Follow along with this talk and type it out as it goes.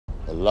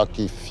The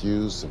lucky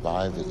few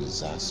survive the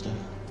disaster,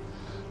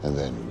 and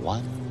then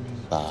one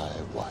by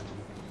one,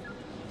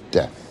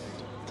 death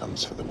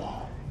comes for them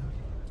all.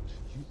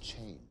 You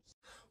change.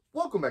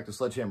 Welcome back to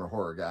Sledgehammer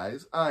Horror,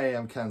 guys. I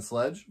am Ken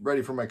Sledge,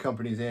 ready for my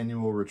company's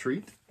annual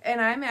retreat. And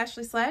I'm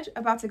Ashley Sledge,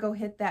 about to go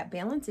hit that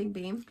balancing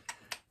beam.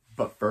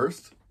 But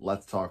first,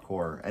 let's talk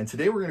horror. And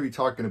today we're going to be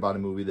talking about a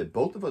movie that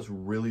both of us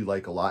really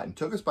like a lot and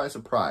took us by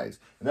surprise,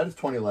 and that is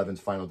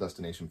 2011's Final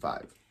Destination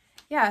 5.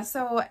 Yeah,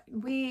 so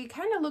we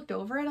kind of looked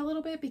over it a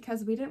little bit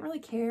because we didn't really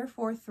care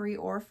for 3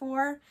 or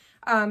 4.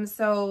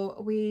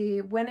 So we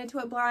went into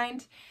it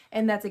blind,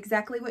 and that's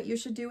exactly what you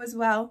should do as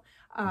well.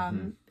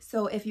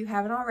 So if you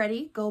haven't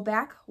already, go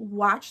back,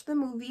 watch the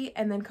movie,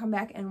 and then come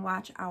back and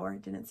watch our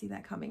Didn't See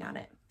That Coming on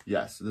it.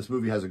 Yes, this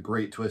movie has a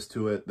great twist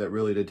to it that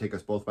really did take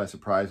us both by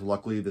surprise.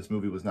 Luckily, this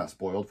movie was not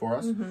spoiled for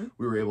us.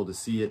 We were able to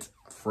see it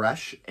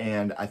fresh,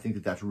 and I think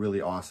that that's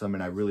really awesome,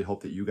 and I really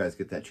hope that you guys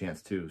get that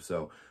chance too.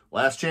 So,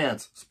 last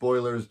chance,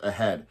 spoilers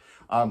ahead.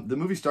 The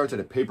movie starts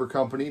at a paper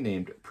company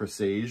named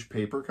Presage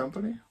Paper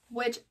Company.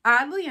 Which,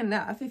 oddly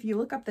enough, if you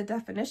look up the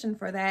definition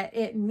for that,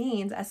 it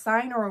means a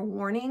sign or a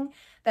warning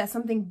that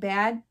something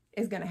bad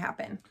is going to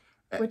happen.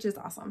 Which is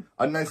awesome.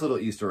 A nice little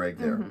Easter egg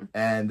there.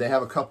 And they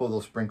have a couple of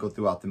those sprinkled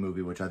throughout the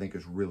movie, which I think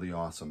is really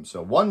awesome.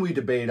 So one we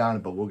debate on,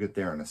 but we'll get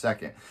there in a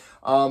second.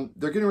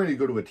 They're getting ready to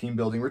go to a team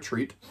building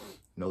retreat.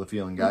 Know the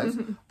feeling, guys.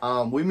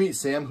 We meet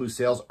Sam, whose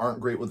sales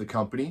aren't great with the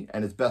company,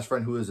 and his best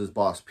friend, who is his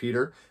boss,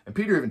 Peter. And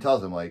Peter even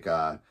tells him, like,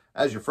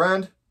 as your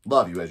friend,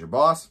 love you. As your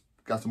boss,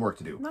 got some work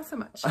to do. Not so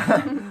much.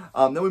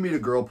 Then we meet a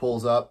girl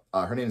pulls up.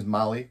 Her name is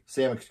Molly.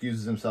 Sam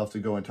excuses himself to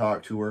go and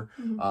talk to her.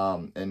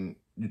 And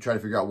you try to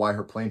figure out why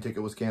her plane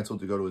ticket was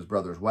canceled to go to his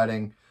brother's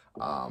wedding.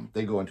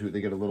 They get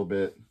a little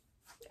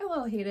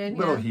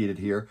heated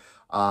here.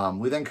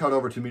 We then cut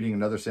over to meeting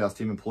another sales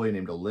team employee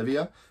named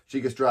Olivia. She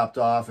gets dropped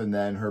off, and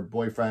then her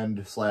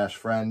boyfriend slash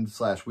friend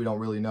slash we don't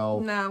really know.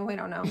 No, we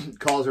don't know.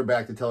 Calls her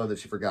back to tell her that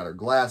she forgot her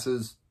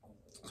glasses.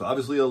 So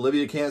obviously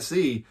Olivia can't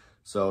see,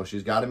 so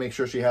she's got to make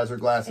sure she has her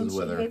glasses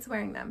with her. She hates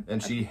wearing them.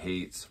 And she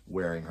hates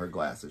wearing her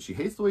glasses. She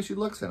hates the way she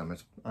looks in them.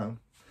 I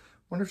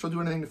wonder if she'll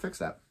do anything to fix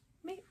that.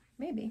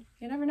 Maybe.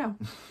 You never know.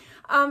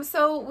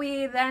 So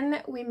we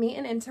meet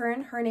an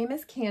intern. Her name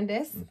is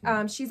Candace.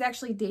 She's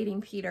actually dating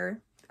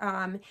Peter.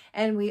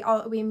 And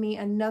we meet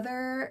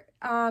another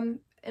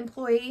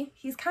employee.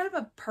 He's kind of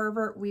a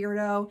pervert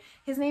weirdo.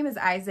 His name is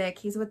Isaac.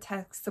 He's with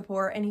tech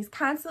support, and he's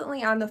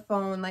constantly on the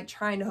phone, like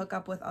trying to hook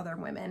up with other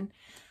women.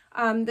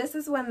 This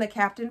is when the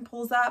captain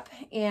pulls up,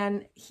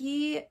 and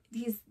he's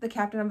the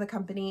captain of the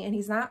company, and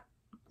he's not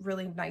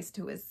really nice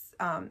to his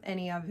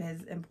any of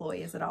his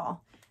employees at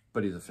all.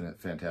 But he's a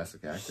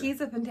fantastic actor.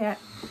 He's a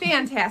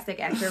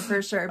fantastic actor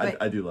for sure.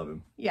 But I do love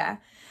him. Yeah.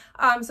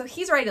 So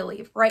he's ready to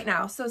leave right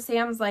now. So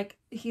Sam's like,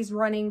 he's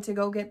running to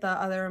go get the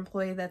other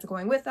employee that's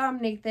going with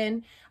him,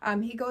 Nathan.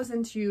 He goes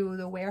into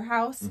the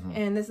warehouse,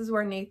 and this is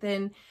where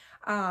Nathan,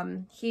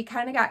 he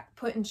kind of got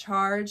put in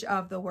charge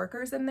of the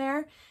workers in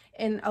there.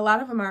 And a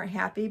lot of them aren't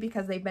happy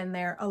because they've been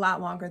there a lot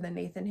longer than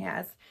Nathan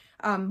has.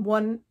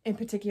 One in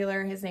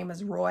particular, his name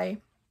is Roy.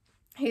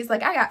 He's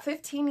like, I got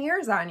 15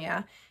 years on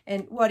you.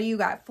 And what do you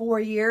got? 4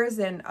 years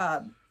and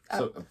a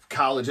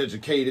college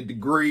educated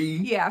degree.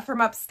 Yeah, from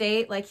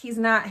upstate. Like, he's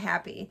not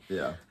happy.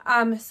 Yeah.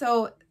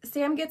 So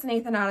Sam gets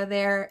Nathan out of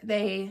there.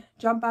 They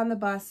jump on the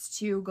bus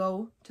to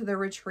go to the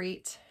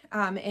retreat.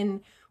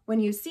 And when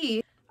you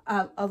see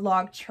a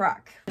log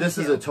truck. This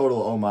is a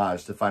total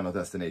homage to Final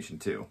Destination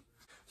 2.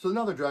 So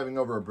now they're driving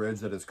over a bridge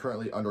that is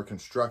currently under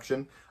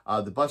construction.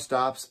 The bus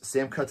stops.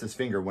 Sam cuts his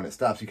finger. When it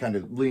stops, he kind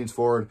of leans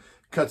forward,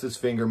 cuts his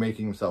finger,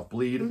 making himself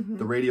bleed.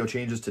 The radio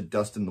changes to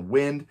dust in the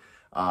wind.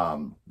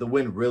 The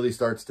wind really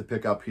starts to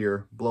pick up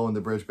here, blowing the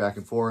bridge back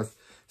and forth.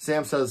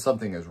 Sam says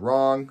something is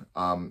wrong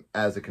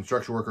as a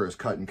construction worker is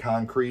cutting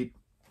concrete.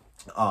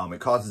 It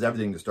causes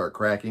everything to start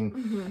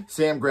cracking.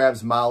 Sam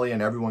grabs Molly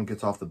and everyone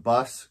gets off the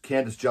bus.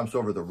 Candace jumps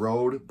over the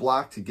road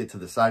block to get to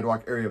the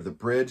sidewalk area of the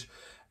bridge.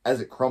 As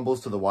it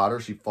crumbles to the water,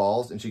 she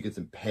falls and she gets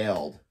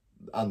impaled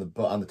on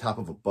the top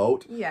of a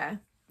boat. Yeah.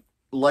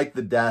 Like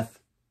the death,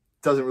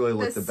 doesn't really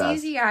look the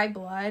best. The CGI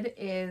blood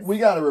is... We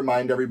got to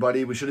remind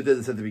everybody, we should have did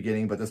this at the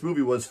beginning, but this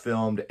movie was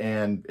filmed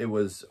and it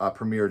was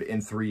premiered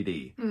in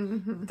 3D.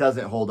 It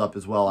doesn't hold up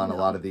as well on a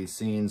lot of these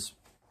scenes.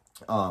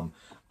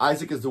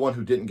 Isaac is the one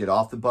who didn't get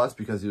off the bus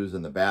because he was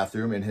in the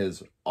bathroom in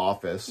his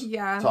office.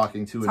 Yeah.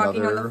 Talking on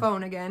the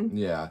phone again.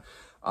 Yeah.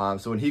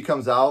 So when he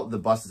comes out, the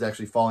bus is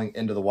actually falling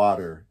into the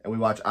water. And we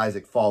watch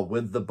Isaac fall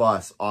with the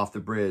bus off the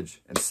bridge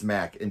and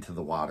smack into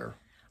the water.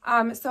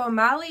 So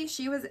Molly,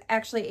 she was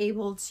actually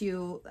able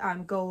to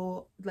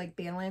go like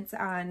balance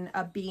on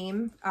a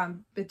beam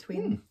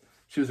between...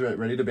 She was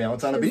ready to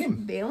balance on a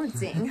beam.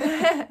 Balancing.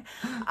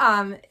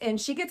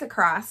 And she gets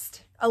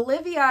across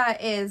Olivia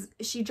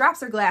she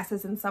drops her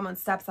glasses and someone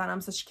steps on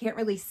them, so she can't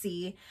really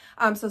see.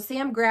 So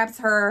Sam grabs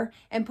her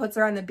and puts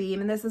her on the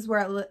beam, and this is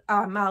where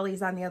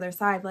Molly's on the other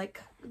side,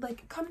 like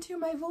come to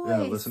my voice. Yeah,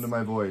 listen to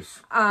my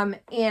voice.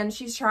 And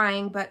she's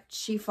trying, but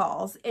she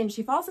falls, and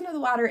she falls into the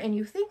water, and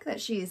you think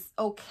that she's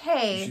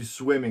okay. She's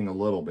swimming a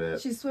little bit.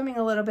 She's swimming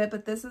a little bit,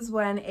 but this is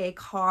when a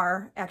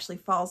car actually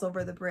falls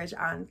over the bridge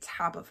on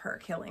top of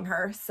her, killing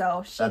her.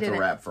 So that's a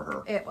wrap for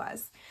her. It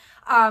was.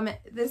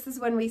 This is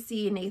when we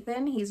see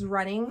Nathan. He's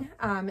running,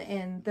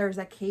 and there's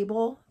a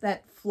cable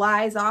that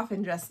flies off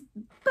and just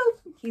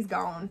boop, he's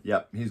gone.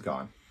 Yep, he's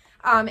gone.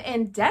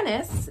 And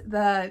Dennis,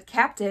 the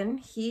captain,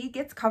 he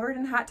gets covered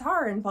in hot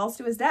tar and falls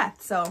to his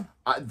death. So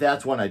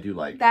that's one I do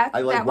like.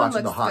 I like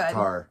watching the hot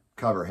tar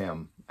cover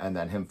him and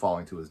then him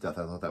falling to his death.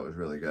 I thought that was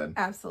really good.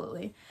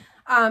 Absolutely.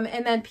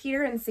 And then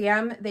Peter and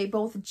Sam, they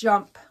both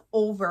jump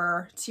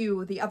over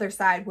to the other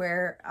side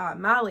where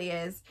Molly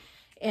is.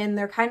 And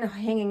they're kind of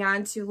hanging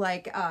on to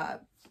like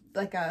a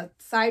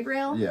side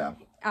rail. Yeah.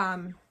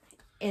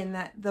 And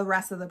that the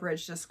rest of the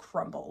bridge just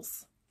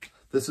crumbles.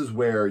 This is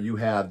where you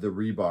have the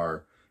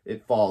rebar.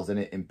 It falls and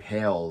it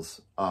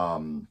impales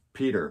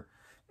Peter.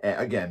 And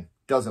again,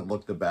 doesn't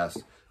look the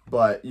best.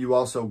 But you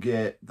also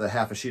get the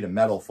half a sheet of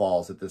metal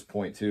falls at this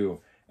point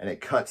too. And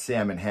it cuts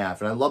Sam in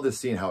half. And I love this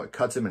scene, how it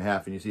cuts him in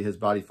half and you see his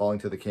body falling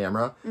to the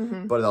camera.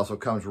 But it also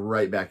comes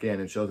right back in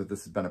and shows that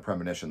this has been a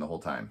premonition the whole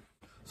time.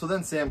 So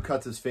then Sam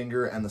cuts his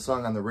finger and the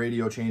song on the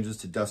radio changes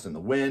to Dust in the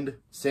Wind.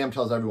 Sam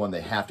tells everyone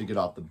they have to get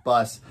off the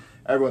bus.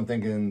 Everyone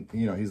thinking,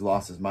 you know, he's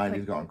lost his mind.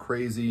 He's gone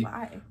crazy.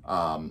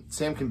 Why?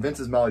 Sam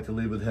convinces Molly to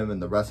leave with him and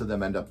the rest of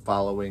them end up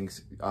following.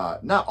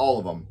 Not all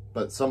of them,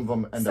 but some of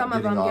them end up getting off. Some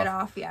of them get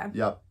off, yeah.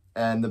 Yep.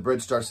 And the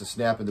bridge starts to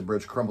snap and the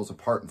bridge crumbles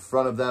apart in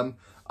front of them.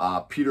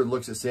 Peter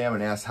looks at Sam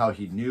and asks how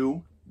he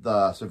knew.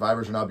 The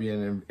survivors are now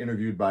being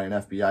interviewed by an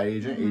FBI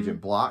agent,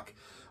 Agent Block.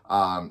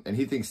 And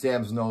he thinks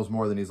Sam knows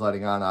more than he's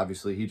letting on.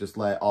 Obviously, he just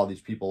let all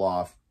these people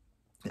off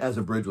as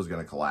the bridge was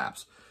going to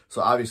collapse. So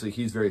obviously,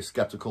 he's very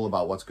skeptical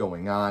about what's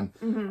going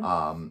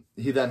on.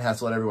 He then has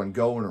to let everyone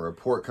go when a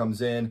report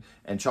comes in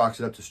and chalks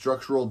it up to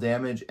structural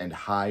damage and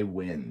high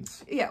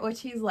winds. Yeah, which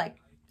he's like,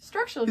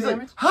 structural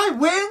damage? Like, high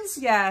winds?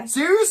 Yeah.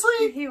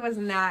 Seriously? He was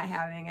not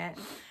having it.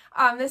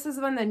 This is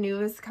when the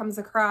news comes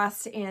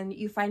across and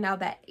you find out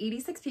that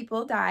 86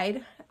 people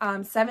died.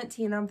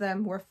 17 of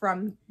them were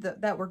from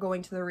that were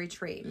going to the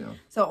retreat. Yeah.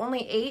 So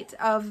only 8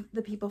 of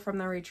the people from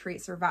the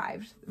retreat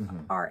survived.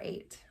 Are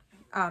 8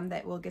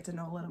 that we'll get to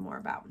know a little more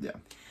about. Yeah.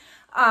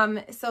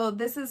 So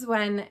this is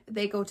when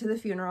they go to the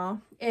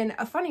funeral. And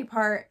a funny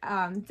part,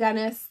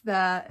 Dennis,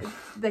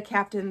 the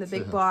captain, the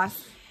big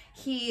boss,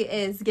 he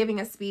is giving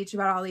a speech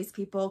about all these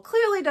people,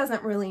 clearly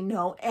doesn't really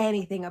know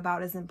anything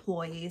about his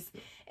employees.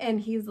 And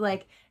he's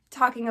like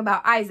talking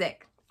about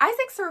Isaac.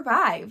 Isaac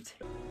survived.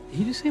 Did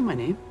you just say my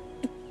name?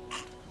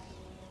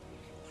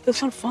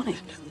 That's not funny.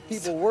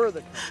 People were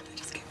the company. I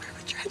just can't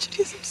remember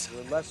tragedies.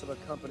 We're less of a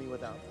company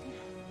without them.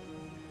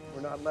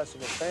 We're not less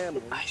of a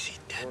family. I see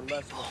dead We're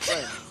less people. of a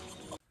friend.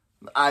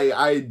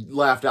 I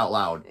laughed out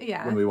loud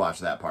Yeah. when we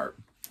watched that part.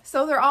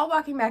 So they're all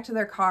walking back to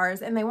their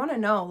cars and they want to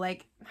know,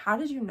 like, how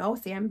did you know,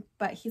 Sam?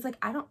 But he's like,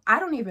 I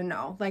don't even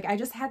know. Like, I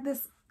just had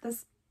this,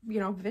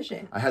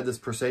 vision. I had this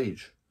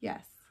presage.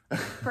 Yes,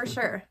 for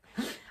sure.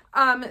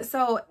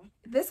 So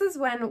this is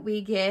when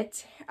we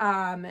get,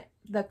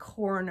 the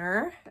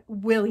coroner,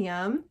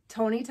 William,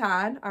 Tony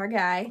Todd, our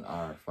guy.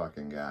 Our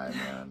fucking guy,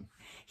 man.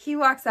 He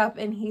walks up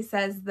and he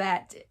says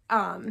that,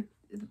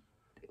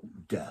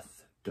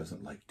 Death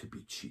doesn't like to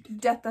be cheated.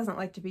 Death doesn't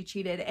like to be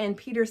cheated. And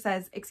Peter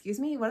says, excuse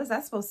me, what is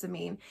that supposed to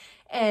mean?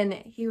 And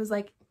he was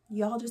like,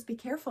 y'all just be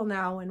careful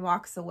now, and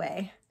walks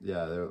away.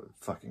 Yeah, they're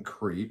fucking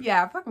creep.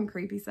 Yeah, fucking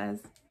creep, he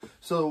says.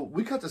 So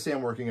we cut to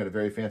Sam working at a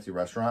very fancy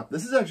restaurant.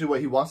 This is actually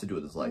what he wants to do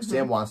with his life.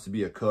 Sam wants to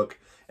be a cook.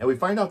 And we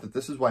find out that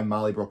this is why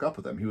Molly broke up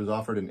with him. He was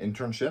offered an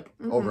internship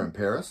over in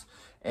Paris.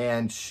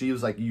 And she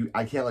was like,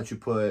 I can't let you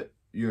put,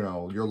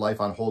 your life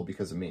on hold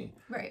because of me.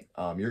 Right.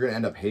 You're going to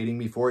end up hating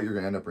me for it. You're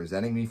going to end up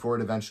resenting me for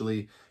it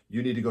eventually.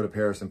 You need to go to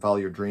Paris and follow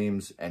your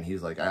dreams. And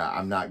he's like,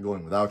 I'm not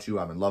going without you.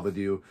 I'm in love with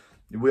you.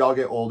 We all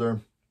get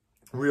older,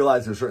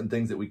 realize there's certain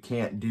things that we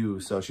can't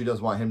do. So she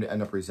does want him to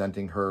end up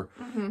resenting her.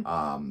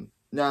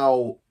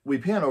 Now, we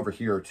pan over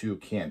here to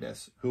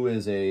Candace, who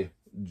is a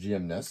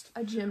gymnast.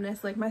 A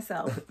gymnast like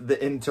myself.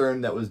 The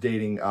intern that was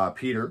dating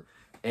Peter.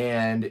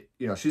 And,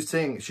 she's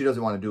saying she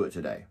doesn't want to do it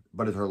today.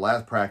 But at her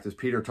last practice,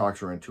 Peter talks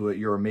her into it.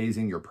 You're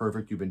amazing. You're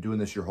perfect. You've been doing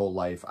this your whole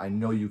life. I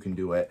know you can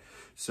do it.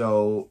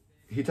 So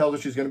he tells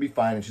her she's going to be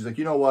fine. And she's like,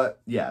 you know what?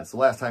 Yeah, it's the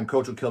last time.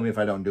 Coach will kill me if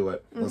I don't do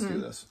it. Let's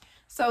do this.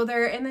 So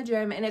they're in the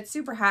gym and it's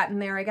super hot in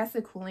there. I guess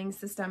the cooling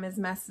system is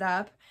messed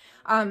up.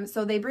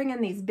 So they bring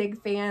in these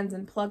big fans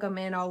and plug them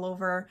in all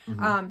over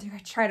to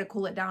try to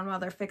cool it down while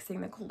they're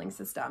fixing the cooling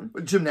system.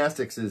 But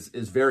gymnastics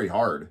is very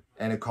hard,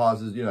 and it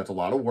causes, you know, it's a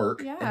lot of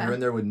work. Yeah. And you're in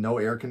there with no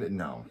air conditioning.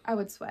 No. I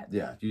would sweat.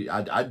 Yeah,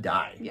 I'd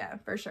die. Yeah,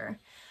 for sure.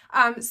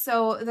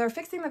 So they're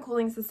fixing the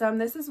cooling system.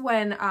 This is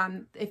when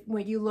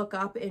when you look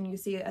up and you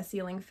see a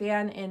ceiling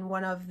fan and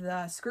one of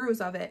the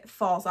screws of it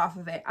falls off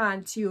of it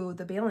onto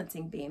the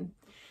balancing beam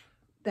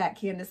that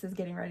Candace is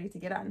getting ready to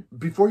get on.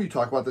 Before you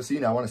talk about the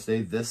scene, I want to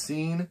say this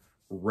scene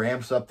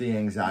ramps up the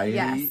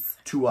anxiety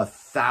to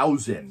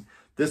 1,000.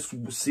 This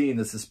scene,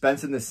 the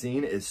suspense in this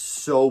scene is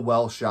so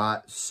well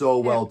shot, so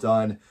well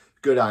done.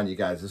 Good on you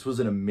guys. This was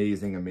an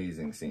amazing,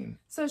 amazing scene.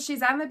 So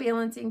she's on the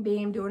balancing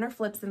beam doing her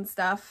flips and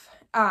stuff.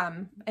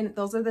 And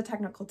those are the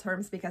technical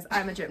terms because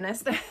I'm a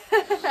gymnast.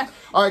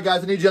 All right,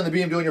 guys, I need you on the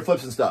beam doing your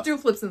flips and stuff. Do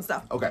flips and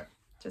stuff. Okay.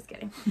 Just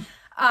kidding.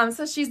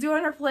 So she's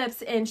doing her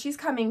flips and she's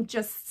coming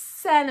just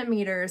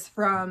centimeters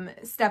from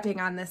stepping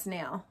on this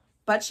nail.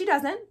 But she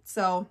doesn't,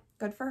 so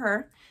good for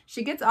her.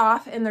 She gets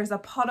off and there's a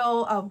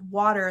puddle of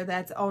water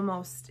that's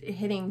almost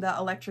hitting the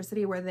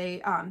electricity where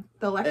they,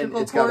 the electrical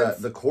and it's cords.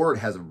 the cord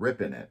has a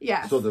rip in it.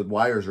 Yes. So the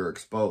wires are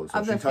exposed. So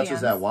if she touches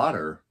fans. that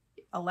water.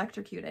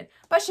 Electrocuted.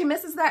 But she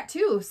misses that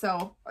too,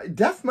 so.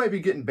 Death might be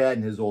getting bad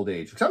in his old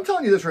age. Because I'm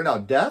telling you this right now,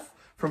 Death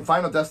from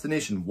Final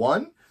Destination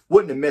 1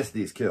 wouldn't have missed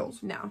these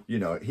kills. No. You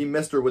know, he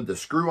missed her with the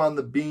screw on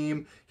the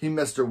beam. He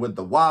missed her with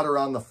the water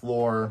on the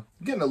floor.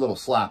 Getting a little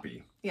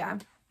sloppy. Yeah.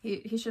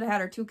 He should have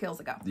had her 2 kills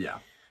ago. Yeah.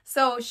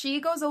 So she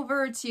goes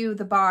over to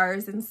the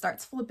bars and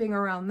starts flipping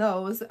around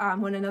those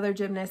when another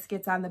gymnast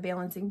gets on the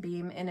balancing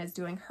beam and is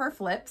doing her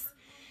flips.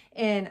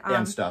 And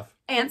stuff.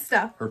 And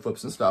stuff. Her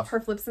flips and stuff.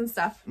 Her flips and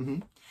stuff.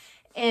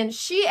 And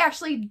she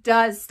actually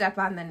does step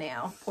on the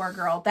nail. Poor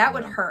girl. That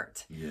would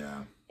hurt.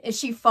 Yeah. And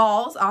she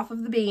falls off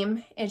of the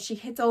beam and she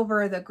hits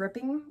over the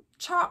gripping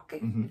chalk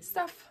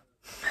stuff.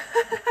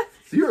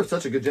 So you're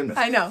such a good gymnast.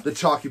 I know. The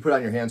chalk you put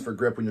on your hands for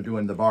grip when you're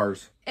doing the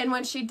bars. And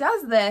when she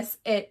does this,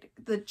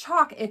 the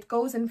chalk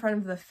goes in front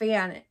of the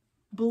fan,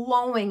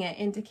 blowing it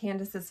into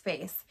Candace's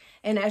face.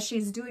 And as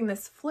she's doing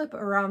this flip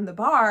around the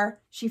bar,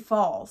 she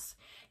falls.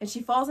 And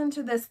she falls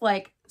into this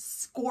like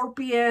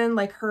scorpion,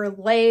 like her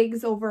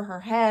legs over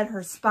her head,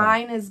 her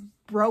spine is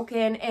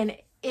broken, and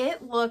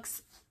it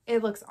looks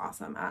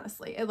awesome,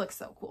 honestly. It looks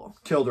so cool.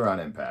 Killed her on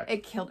impact.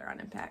 It killed her on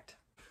impact.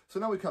 So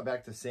now we cut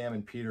back to Sam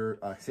and Peter.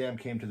 Sam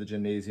came to the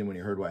gymnasium when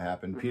he heard what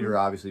happened. Peter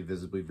obviously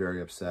visibly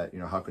very upset. You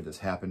know, how could this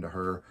happen to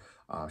her?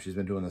 She's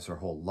been doing this her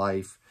whole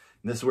life.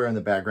 And this is where in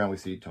the background we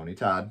see Tony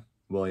Todd,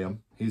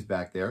 William. He's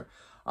back there.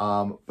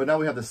 But now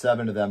we have the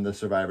 7 of them, the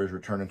survivors,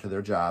 returning to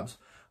their jobs.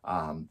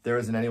 There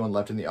isn't anyone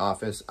left in the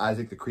office.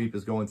 Isaac the creep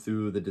is going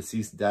through the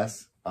deceased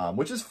desk,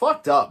 which is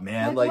fucked up,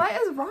 man. Like, what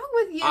is wrong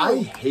with you? I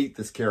hate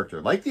this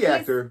character. Like the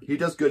actor, he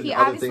does good in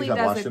other things I've watched him in. He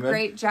obviously does a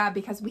great job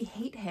because we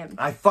hate him.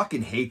 I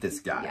fucking hate this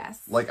guy.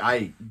 Yes. Like,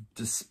 I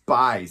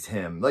despise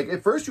him. Like,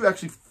 at first you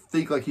actually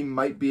think, like, he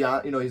might be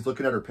on, you know, he's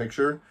looking at her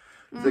picture.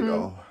 He's like,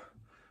 oh,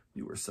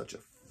 you were such a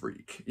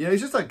freak. You know,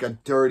 he's just like a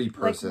dirty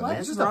person. Like,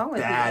 he's just a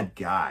bad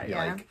guy.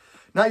 Yeah. Like,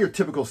 not your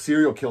typical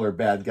serial killer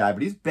bad guy,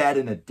 but he's bad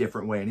in a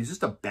different way. And he's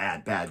just a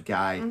bad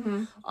guy.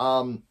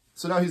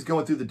 So now he's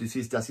going through the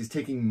deceased desk. He's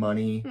taking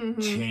money,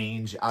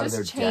 change out of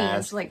their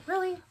desk. Like,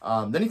 really?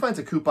 Then he finds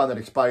a coupon that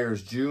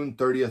expires June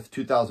 30th,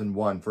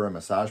 2001 for a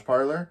massage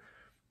parlor.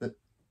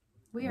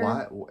 Weird.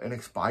 What? An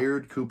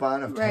expired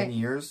coupon of 10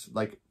 years?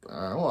 Like,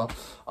 well.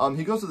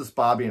 He goes to the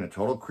spa being a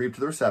total creep to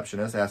the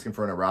receptionist, asking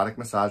for an erotic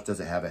massage. Does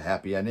it have a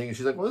happy ending? And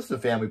she's like, well, this is a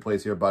family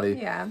place here, buddy.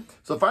 Yeah.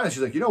 So finally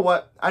she's like, you know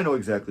what? I know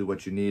exactly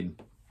what you need.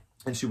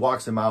 And she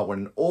walks him out when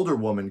an older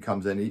woman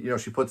comes in. You know,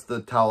 she puts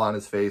the towel on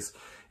his face.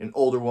 An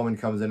older woman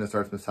comes in and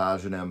starts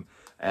massaging him.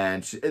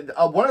 And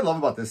what I love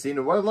about this scene,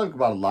 and what I love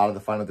about a lot of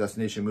the Final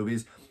Destination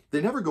movies,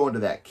 they never go into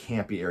that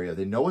campy area.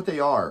 They know what they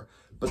are.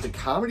 But the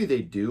comedy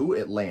they do,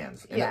 it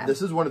lands. And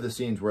this is one of the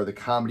scenes where the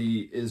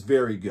comedy is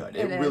very good.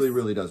 It really,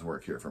 really does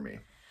work here for me.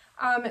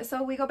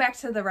 So we go back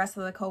to the rest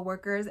of the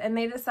co-workers and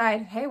they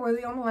decide, hey, we're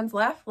the only ones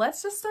left.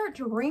 Let's just start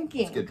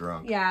drinking. Let's get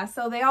drunk. Yeah,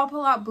 so they all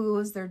pull out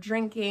booze. They're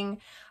drinking.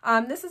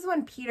 This is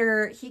when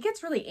Peter, he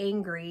gets really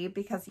angry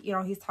because, you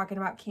know, he's talking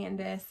about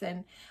Candace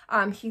and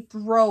he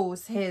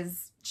throws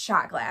his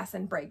shot glass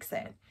and breaks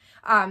it.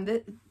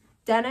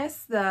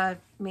 Dennis, the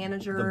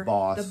manager, the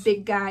boss, the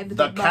big guy,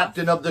 the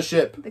captain of the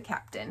ship. The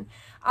captain.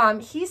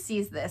 He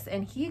sees this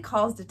and he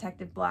calls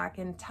Detective Black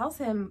and tells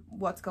him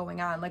what's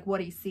going on, like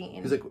what he's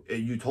seeing. He's like,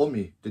 you told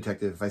me,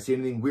 Detective, if I see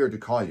anything weird to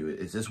call you.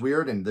 Is this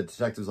weird? And the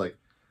detective's like,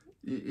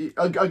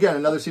 again,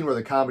 another scene where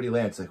the comedy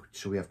lands. Like,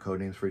 should we have code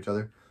names for each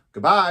other?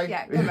 Goodbye.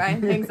 Yeah, goodbye.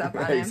 Hangs up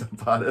on him. Hangs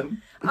up on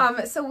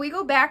him. So we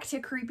go back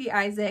to creepy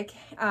Isaac.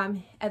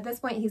 At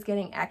this point, he's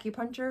getting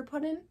acupuncture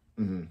put in.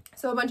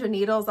 So a bunch of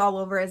needles all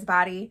over his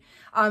body.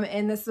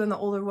 And this is when the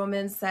older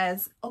woman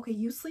says, okay,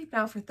 you sleep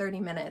now for 30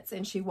 minutes.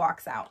 And she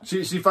walks out.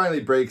 She finally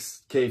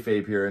breaks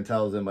kayfabe here and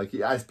tells him, like,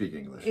 I speak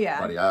English,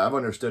 buddy. I've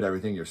understood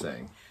everything you're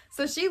saying.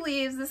 So she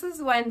leaves. This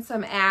is when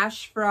some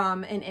ash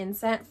from an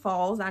incense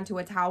falls onto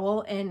a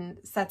towel and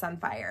sets on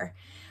fire.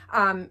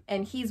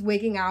 And he's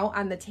wigging out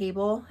on the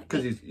table.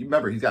 Because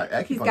remember, he's got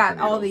acupuncture He's got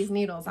needles. all these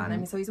needles on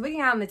him. So he's wigging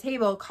out on the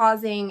table,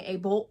 causing a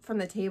bolt from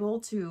the table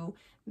to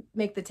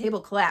make the table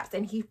collapse.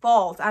 And he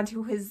falls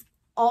onto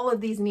all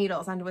of these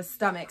needles onto his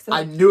stomach. So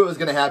I knew it was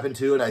going to happen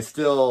too, and I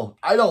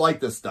don't like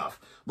this stuff.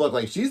 Look,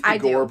 like, she's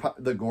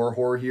the gore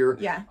horror here.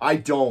 Yeah. I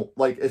don't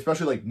like,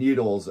 especially like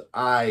needles,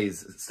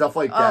 eyes, stuff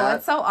like that. Oh,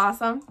 that's so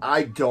awesome.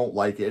 I don't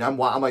like it. And I'm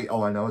like,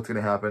 oh, I know it's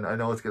going to happen. I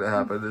know it's going to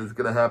happen. It's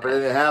going to happen.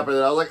 And it happened.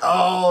 And I was like,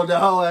 oh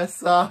no, that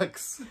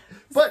sucks.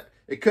 But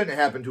it couldn't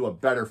happen to a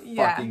better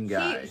fucking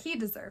guy. He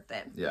deserved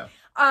it. Yeah.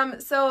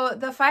 So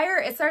the fire,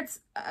 it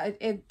starts,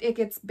 it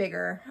gets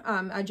bigger.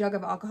 A jug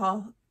of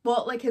alcohol.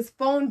 Well, like, his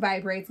phone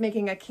vibrates,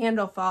 making a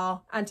candle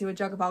fall onto a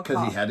jug of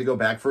alcohol. Because he had to go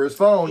back for his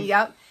phone.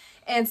 Yep.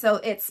 And so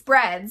it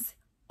spreads,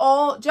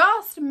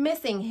 just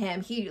missing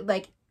him. He,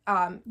 like,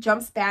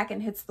 jumps back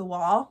and hits the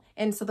wall.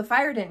 And so the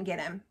fire didn't get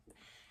him.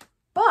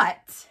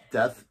 But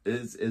Death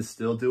is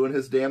still doing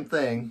his damn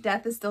thing.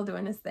 Death is still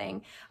doing his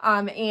thing.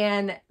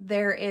 And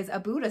there is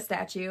a Buddha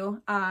statue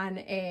on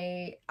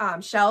a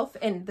shelf,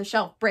 and the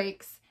shelf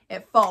breaks.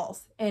 It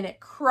falls, and it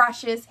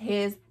crushes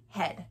his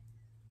head.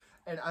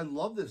 And I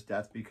love this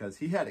death because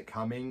he had it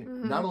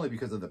coming, not only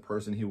because of the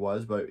person he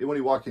was, but when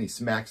he walked in, he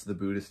smacks the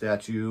Buddha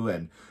statue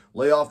and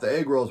lay off the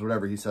egg rolls,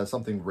 whatever he says,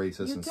 something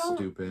racist and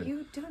stupid.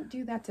 You don't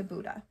do that to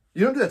Buddha.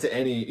 You don't do that to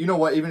any, you know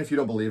what, even if you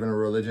don't believe in a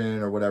religion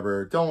or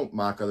whatever, don't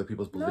mock other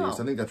people's beliefs.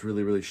 No. I think that's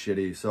really, really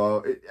shitty.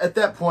 So at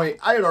that point,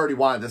 I had already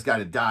wanted this guy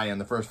to die in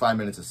the first 5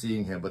 minutes of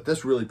seeing him, but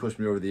this really pushed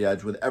me over the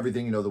edge with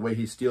everything, you know, the way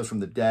he steals from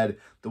the dead,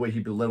 the way he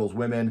belittles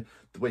women,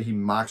 the way he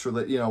mocks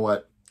her, you know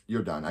what,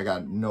 you're done. I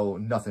got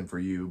nothing for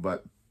you.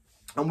 But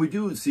we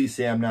do see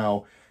Sam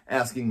now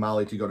asking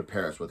Molly to go to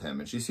Paris with him,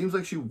 and she seems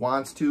like she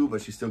wants to,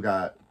 but she's still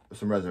got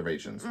some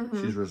reservations.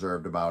 She's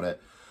reserved about it.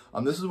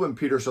 This is when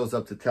Peter shows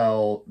up to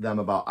tell them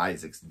about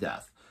Isaac's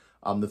death.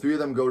 The three of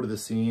them go to the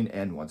scene,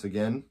 and once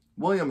again,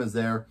 William is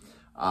there.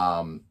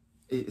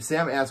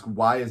 Sam asks,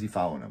 why is he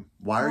following him?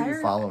 Why are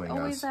you following us?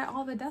 Always at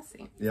all the death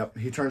scenes. Yep.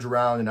 He turns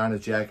around, and on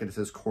his jacket it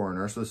says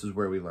coroner, so this is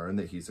where we learn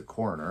that he's a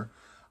coroner.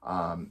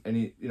 And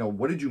he, you know,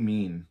 what did you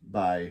mean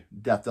by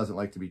death doesn't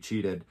like to be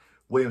cheated?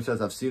 William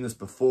says, I've seen this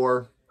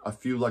before. A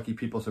few lucky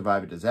people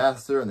survive a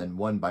disaster, and then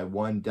one by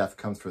one, death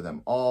comes for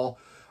them all.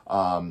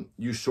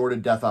 You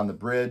shorted death on the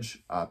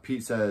bridge.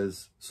 Pete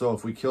says, so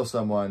if we kill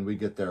someone, we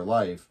get their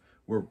life.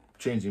 We're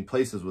changing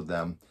places with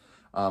them.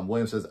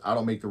 William says, I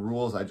don't make the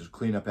rules. I just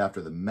clean up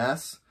after the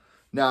mess.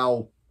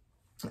 Now,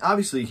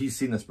 obviously, he's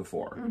seen this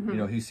before. You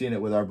know, he's seen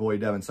it with our boy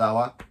Devin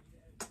Sawa.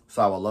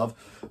 Sawa love.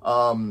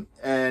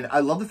 And I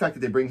love the fact that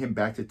they bring him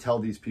back to tell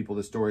these people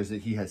the stories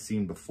that he has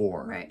seen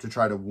before. Right. To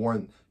try to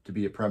warn, to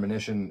be a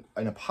premonition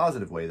in a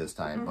positive way this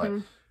time. But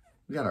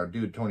we got our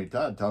dude Tony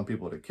Todd telling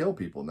people to kill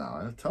people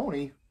now.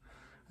 Tony,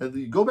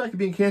 go back to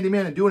being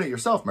Candyman and doing it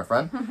yourself, my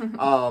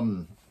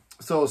friend.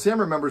 So Sam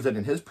remembers that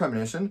in his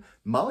premonition,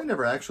 Molly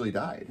never actually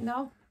died.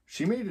 No.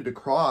 She made it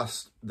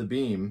across the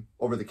beam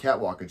over the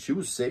catwalk, and she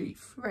was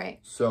safe. Right.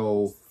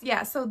 So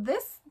yeah, so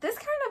this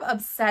kind of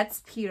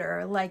upsets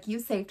Peter. Like, you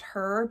saved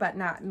her, but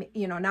not,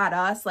 you know, not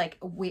us. Like,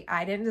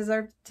 I don't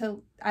deserve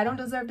to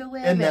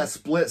live. in that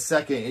split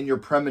second in your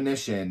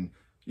premonition,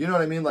 you know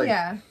what I mean? Like,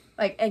 yeah,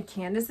 like, and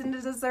Candace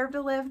didn't deserve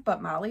to live,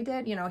 but Molly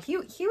did. You know, he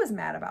was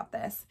mad about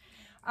this.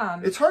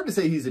 It's hard to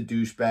say he's a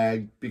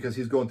douchebag because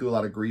he's going through a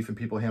lot of grief and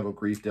people handle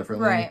grief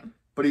differently. Right.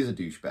 But he's a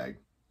douchebag.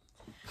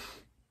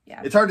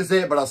 Yeah. It's hard to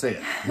say it, but I'll say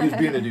it. He's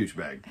being a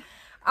douchebag.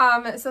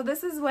 So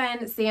this is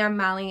when Sam,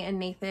 Molly, and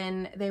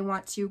Nathan, they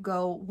want to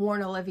go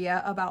warn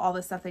Olivia about all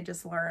the stuff they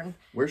just learned.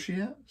 Where's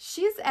she at?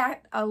 She's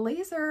at a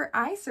laser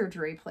eye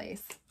surgery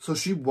place. So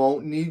she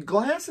won't need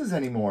glasses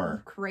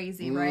anymore.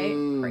 Crazy,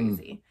 right?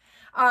 Crazy.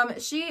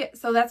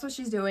 So that's what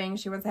she's doing.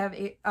 She wants to have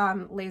a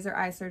laser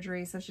eye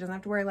surgery so she doesn't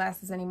have to wear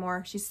glasses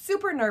anymore. She's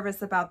super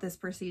nervous about this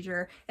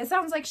procedure. It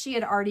sounds like she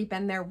had already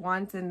been there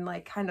once and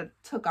like kind of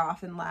took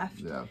off and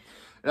left. Yeah.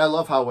 And I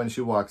love how when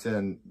she walks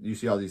in, you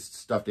see all these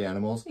stuffed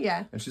animals.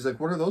 Yeah. And she's like,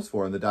 what are those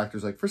for? And the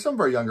doctor's like, for some of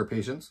our younger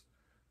patients.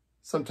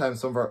 Sometimes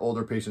some of our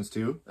older patients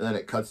too. And then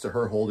it cuts to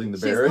her holding the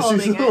bear. She's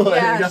holding it.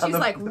 Yeah, she's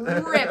like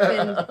bear.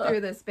 ripping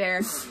through this bear.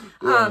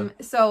 Yeah.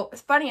 So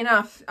funny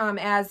enough,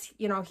 as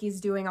you know,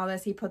 he's doing all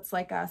this, he puts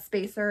like a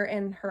spacer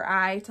in her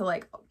eye to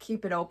like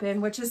keep it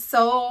open, which is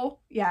so,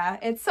 yeah,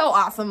 it's so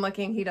awesome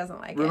looking. He doesn't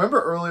like it.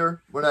 Remember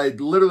earlier when I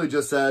literally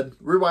just said,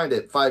 rewind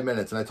it 5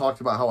 minutes, and I talked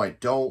about how I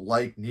don't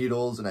like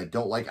needles and I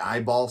don't like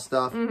eyeball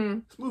stuff?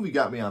 This movie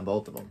got me on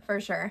both of them.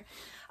 For sure.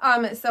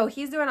 So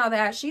he's doing all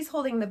that. She's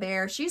holding the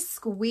bear. She's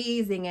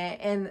squeezing it,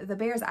 and the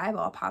bear's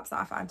eyeball pops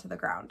off onto the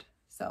ground.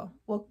 So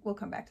we'll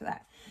come back to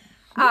that.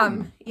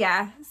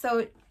 Yeah.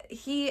 So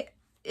he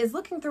is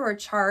looking through her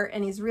chart,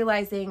 and he's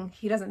realizing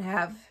he doesn't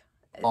have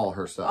all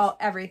her stuff.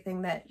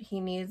 Everything that he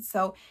needs.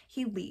 So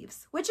he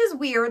leaves, which is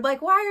weird.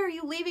 Like, why are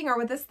you leaving her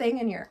with this thing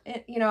in your,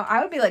 you know,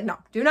 I would be like, no,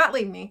 do not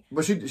leave me.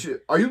 But she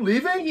are you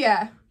leaving?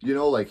 Yeah. You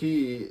know, like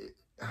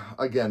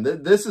again,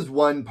 this is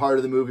one part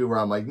of the movie where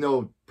I'm like,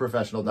 no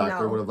professional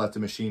doctor would have left a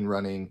machine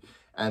running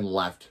and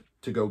left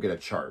to go get a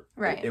chart.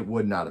 Right. It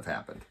would not have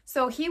happened.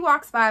 So he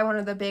walks by one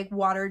of the big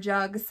water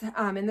jugs,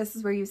 and this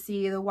is where you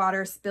see the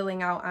water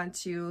spilling out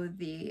onto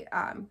the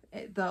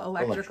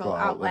electrical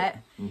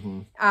outlet.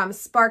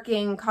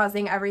 Sparking,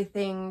 causing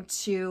everything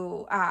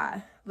to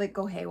like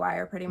go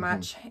haywire pretty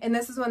much. And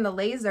this is when the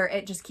laser,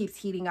 it just keeps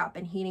heating up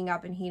and heating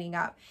up and heating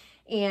up.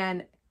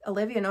 And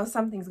Olivia knows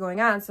something's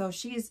going on, so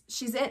she's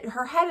in,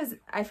 her head is,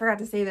 I forgot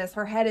to say this,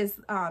 her head is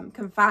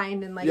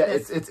confined and like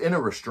this. it's in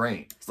a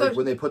restraint. So like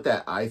when they put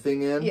that eye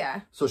thing in,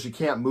 so she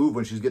can't move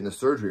when she's getting the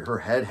surgery. Her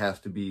head has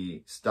to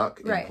be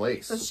stuck in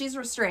place. So she's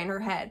restrained,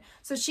 her head.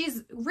 So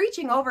she's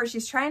reaching over,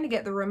 she's trying to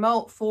get the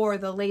remote for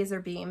the laser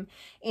beam,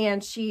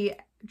 and she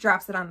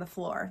drops it on the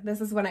floor.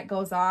 This is when it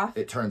goes off.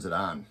 It turns it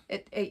on.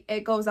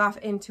 It goes off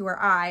into her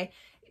eye.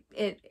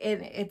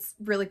 It's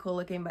really cool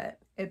looking, but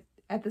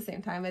at the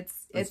same time,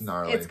 it's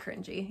gnarly. It's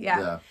cringy.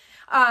 Yeah.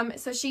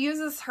 So she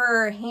uses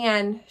her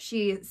hand.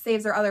 She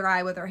saves her other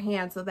eye with her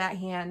hand. So that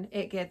hand,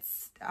 it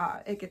gets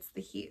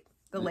the heat,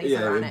 the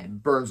laser on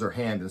it. Burns her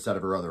hand instead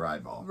of her other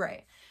eyeball.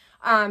 Right.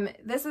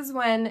 This is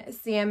when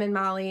Sam and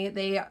Molly,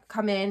 they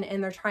come in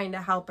and they're trying to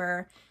help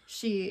her.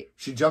 She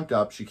jumped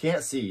up. She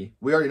can't see.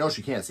 We already know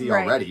she can't see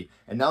already.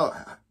 And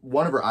now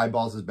one of her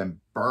eyeballs has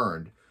been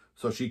burned.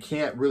 So she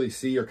can't really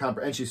see or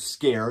comprehend. And she's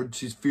scared.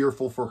 She's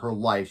fearful for her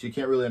life. She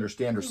can't really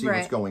understand or see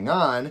what's going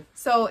on.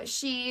 So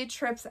she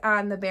trips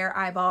on the bare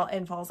eyeball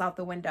and falls out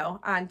the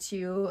window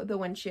onto the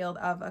windshield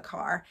of a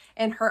car.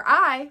 And her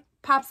eye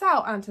pops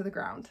out onto the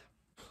ground.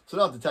 So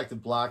now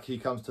Detective Block, he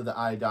comes to the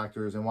eye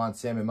doctors and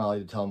wants Sam and Molly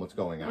to tell him what's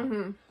going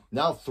on.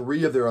 Now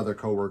 3 of their other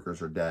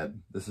co-workers are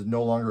dead. This is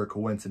no longer a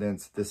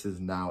coincidence. This is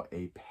now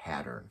a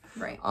pattern.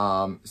 Right.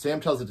 Sam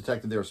tells the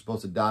detective they were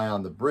supposed to die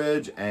on the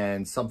bridge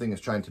and something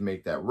is trying to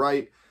make that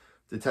right.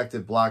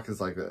 Detective Block is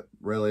like,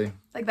 really?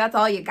 Like, that's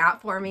all you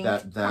got for me?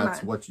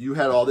 That's what you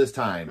had all this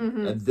time,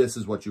 and this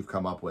is what you've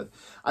come up with.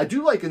 I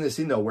do like in this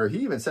scene, though, where he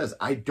even says,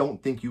 I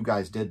don't think you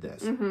guys did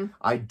this.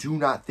 I do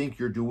not think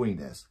you're doing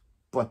this.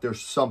 But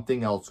there's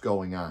something else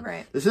going on.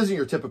 Right. This isn't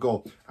your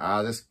typical,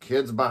 this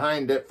kid's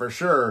behind it for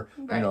sure.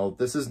 Right. You know,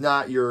 this is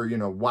not your,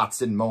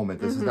 Watson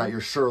moment. This is not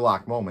your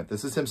Sherlock moment.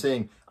 This is him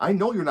saying, I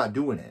know you're not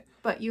doing it.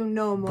 But you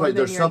know more But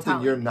there's something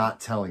you're not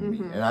telling me.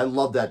 And I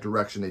love that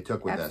direction they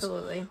took with this.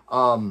 Absolutely.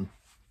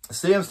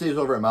 Sam stays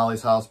over at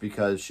Molly's house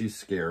because she's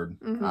scared,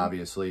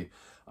 obviously.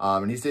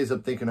 And he stays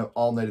up thinking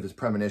all night of his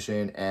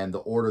premonition and the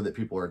order that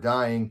people are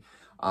dying.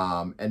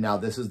 And now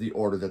this is the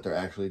order that they're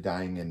actually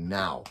dying in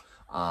now.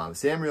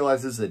 Sam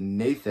realizes that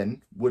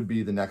Nathan would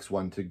be the next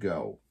one to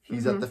go.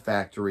 He's at the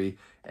factory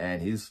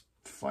and he's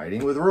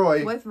fighting with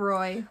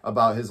Roy.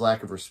 About his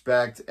lack of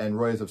respect, and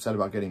Roy is upset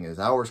about getting his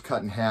hours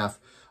cut in half.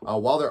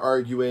 While they're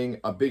arguing,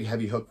 a big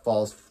heavy hook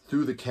falls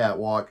through the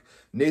catwalk.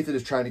 Nathan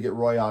is trying to get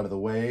Roy out of the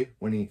way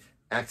when he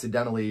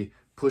accidentally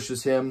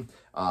pushes him.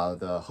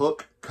 The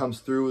hook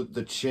comes through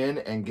the chin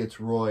and gets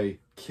Roy,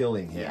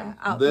 killing him. Yeah,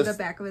 out through the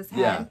back of his head.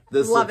 Yeah,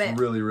 this looks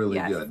really, really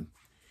good.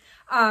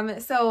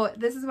 So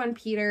this is when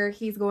Peter,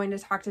 he's going to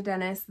talk to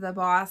Dennis, the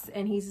boss,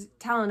 and he's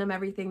telling him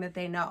everything that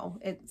they know.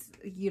 It's,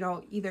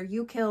 either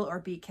you kill or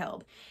be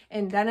killed.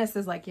 And Dennis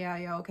is like,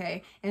 yeah,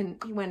 okay.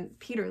 And when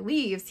Peter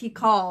leaves, he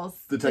calls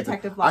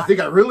Detective Block. I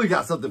think I really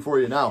got something for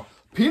you now.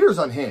 Peter's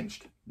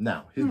unhinged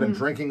now. He's been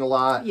drinking a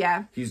lot.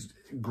 Yeah. He's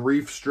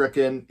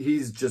grief-stricken.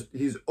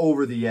 He's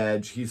over the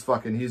edge. He's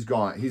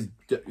gone.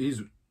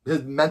 He's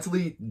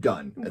mentally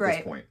done at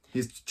this point.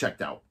 He's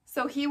checked out.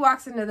 So he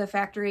walks into the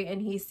factory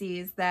and he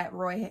sees that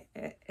Roy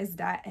has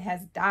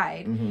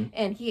died.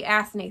 And he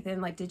asks Nathan,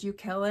 like, did you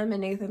kill him?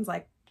 And Nathan's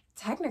like,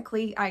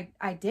 technically,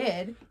 I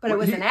did, but it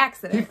was an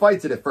accident. He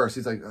fights it at first.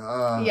 He's like,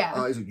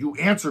 he's like, you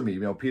answer me.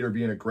 Peter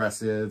being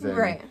aggressive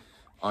and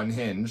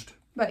unhinged.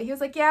 But he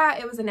was like, yeah,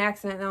 it was an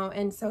accident, though.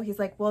 And so he's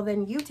like, well,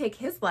 then you take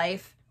his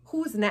life.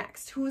 Who's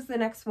next? Who's the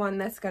next one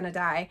that's going to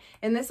die?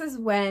 And this is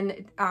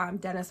when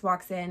Dennis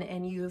walks in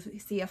and you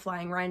see a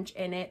flying wrench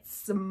and it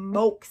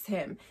smokes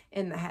him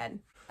in the head.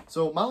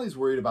 So Molly's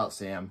worried about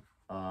Sam.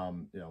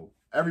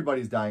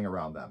 Everybody's dying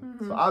around them.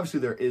 So obviously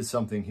there is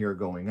something here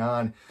going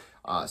on.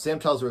 Sam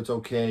tells her it's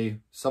okay.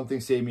 Something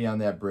saved me on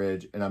that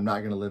bridge and I'm not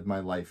going to live my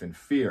life in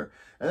fear.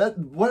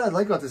 And what I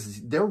like about this is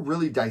they're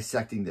really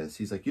dissecting this.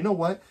 He's like, you know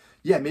what?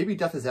 Yeah, maybe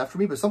death is after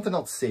me, but something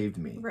else saved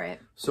me. Right.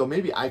 So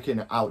maybe I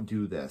can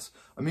outdo this.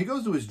 He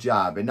goes to his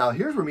job, and now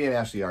here's where me and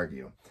Ashley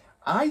argue.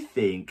 I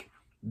think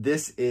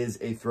this is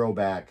a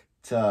throwback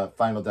to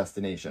Final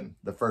Destination,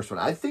 the first one.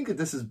 I think that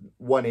this is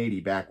 180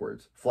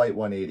 backwards, Flight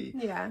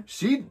 180. Yeah.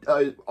 She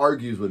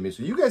argues with me,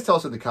 so you guys tell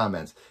us in the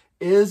comments,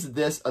 is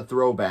this a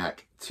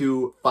throwback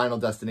to Final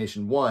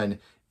Destination 1?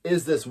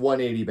 Is this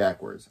 180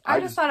 backwards? I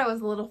just thought it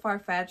was a little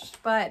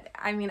far-fetched, but,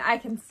 I mean, I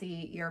can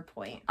see your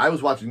point. I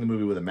was watching the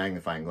movie with a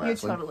magnifying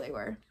glass. You totally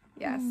were.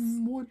 Yes.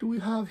 What do we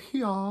have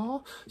here?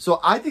 So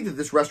I think that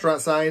this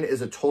restaurant sign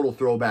is a total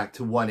throwback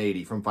to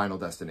 180 from Final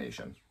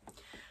Destination.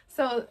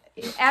 So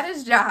at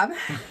his job,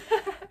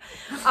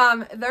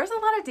 there's a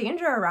lot of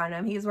danger around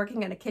him. He's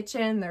working in a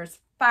kitchen. There's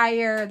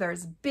fire.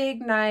 There's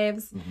big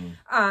knives.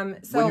 So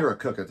When you're a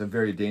cook, it's a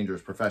very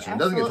dangerous profession. It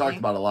doesn't get talked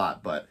about a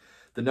lot, but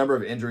the number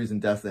of injuries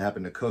and deaths that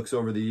happen to cooks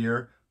over the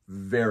year,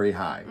 very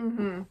high.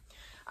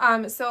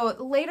 So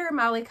later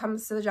Molly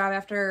comes to the job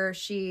after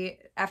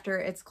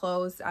it's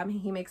closed.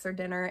 He makes her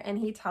dinner and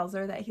he tells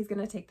her that he's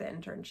going to take the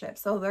internship.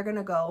 So they're going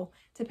to go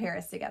to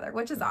Paris together,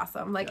 which is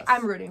awesome. Like, yes.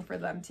 I'm rooting for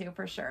them too,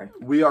 for sure.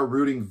 We are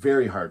rooting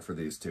very hard for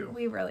these two.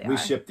 We really are. We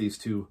ship these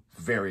two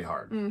very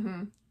hard.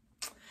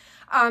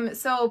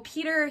 So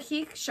Peter,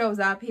 he shows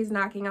up, he's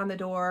knocking on the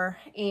door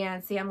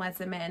and Sam lets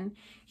him in.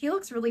 He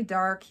looks really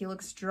dark. He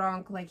looks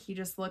drunk. Like, he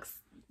just looks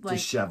like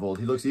disheveled.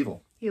 He looks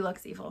evil. He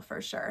looks evil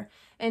for sure.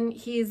 And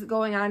he's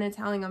going on and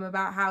telling him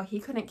about how he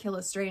couldn't kill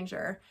a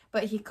stranger,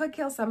 but he could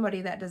kill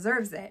somebody that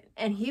deserves it.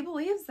 And he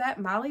believes that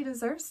Molly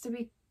deserves to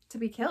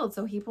be killed.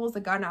 So he pulls a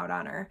gun out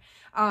on her.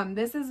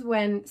 This is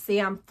when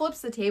Sam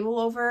flips the table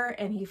over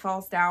and he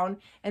falls down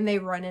and they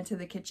run into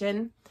the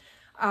kitchen.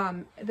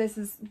 This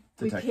is,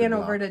 we pan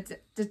over to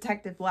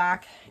Detective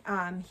Black.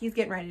 He's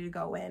getting ready to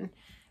go in.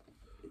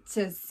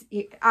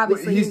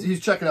 Obviously, he's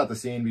checking out the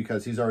scene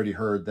because he's already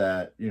heard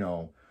that, you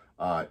know,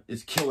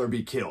 is kill or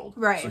be killed.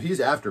 Right. So he's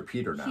after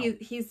Peter now.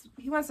 He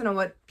wants to know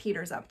what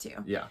Peter's up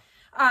to. Yeah.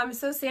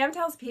 So Sam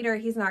tells Peter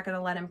he's not going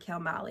to let him kill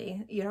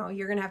Molly. You know,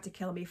 you're going to have to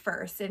kill me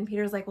first. And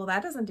Peter's like, well,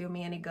 that doesn't do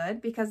me any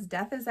good because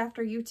death is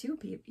after you too,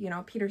 You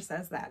know, Peter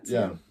says that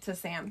to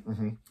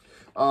Sam.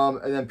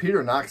 And then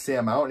Peter knocks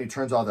Sam out and he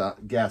turns all the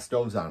gas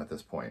stoves on at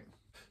this point.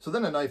 So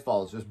then a knife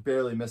falls, just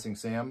barely missing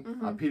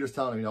Sam. Peter's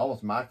telling him,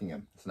 almost mocking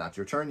him, it's not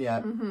your turn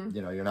yet.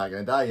 You know, you're not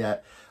going to die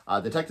yet.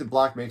 Detective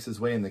Block makes his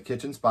way in the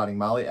kitchen, spotting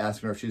Molly,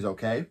 asking her if she's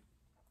okay.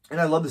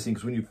 And I love this scene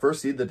because when you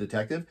first see the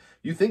detective,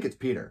 you think it's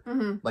Peter.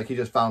 Like, he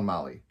just found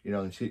Molly. You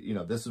know, and she, you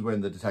know, this is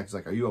when the detective's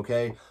like, are you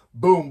okay?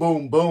 Boom,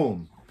 boom,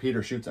 boom.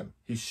 Peter shoots him.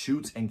 He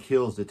shoots and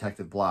kills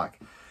Detective Block.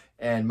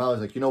 And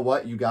Molly's like, you know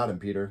what? You got him,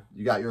 Peter.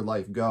 You got your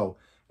life. Go.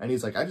 And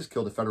he's like, I just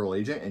killed a federal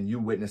agent and you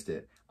witnessed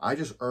it. I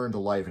just earned a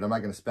life and I'm not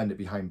going to spend it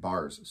behind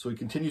bars. So he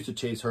continues to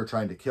chase her,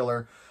 trying to kill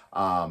her.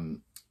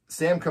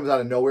 Sam comes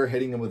out of nowhere,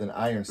 hitting him with an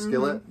iron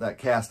skillet, that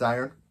cast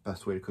iron.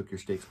 Best way to cook your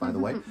steaks, by the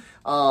way.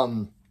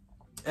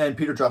 And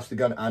Peter drops the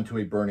gun onto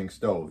a burning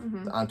stove,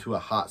 onto a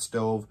hot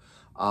stove.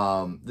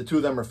 The two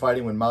of them are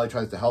fighting when Molly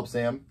tries to help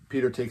Sam.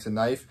 Peter takes a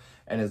knife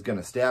and is going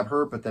to stab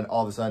her, but then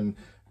all of a sudden,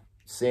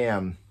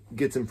 Sam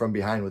gets him from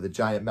behind with a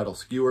giant metal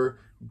skewer.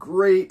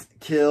 Great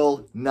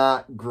kill,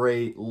 not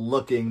great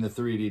looking. The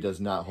 3D does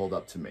not hold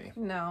up to me.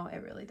 No, it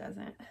really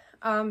doesn't.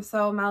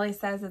 So Molly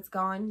says it's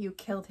gone. You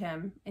killed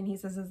him. And he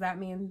says, does that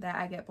mean that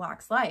I get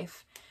Block's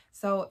life?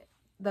 So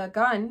the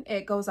gun,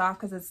 it goes off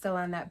because it's still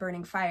on that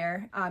burning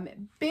fire.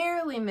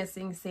 Barely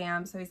missing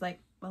Sam. So he's like,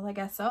 well, I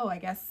guess so. I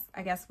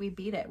guess we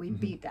beat it. We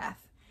beat death.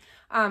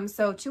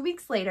 So 2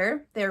 weeks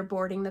later, they're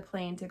boarding the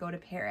plane to go to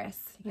Paris.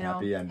 You know,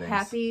 happy endings.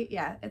 Happy,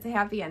 yeah, it's a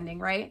happy ending,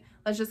 right?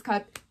 Let's just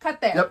cut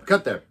there. Yep,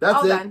 cut there. That's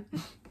all it. Done.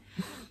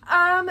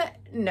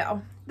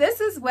 No. This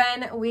is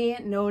when we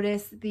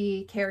notice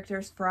the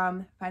characters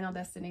from Final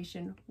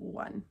Destination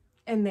 1,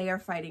 and they are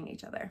fighting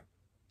each other.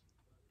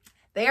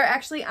 They are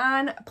actually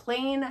on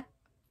plane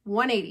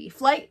 180,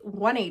 flight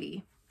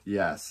 180.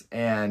 Yes,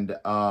 and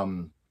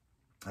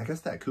I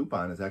guess that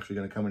coupon is actually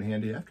going to come in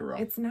handy after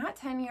all. It's not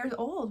 10 years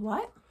old.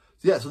 What?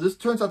 Yeah, so this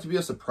turns out to be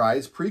a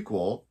surprise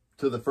prequel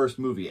to the first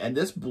movie, and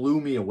this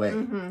blew me away.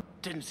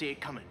 Didn't see it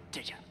coming,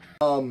 did you?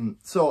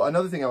 So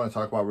another thing I want to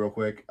talk about real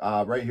quick,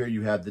 right here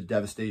you have the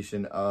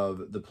devastation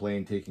of the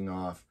plane taking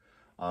off.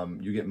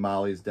 You get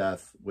Molly's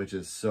death, which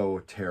is so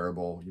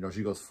terrible. You know,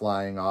 she goes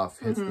flying off,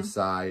 hits the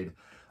side,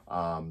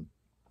 and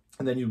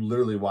then you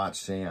literally watch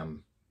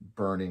Sam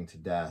burning to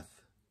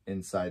death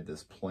inside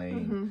this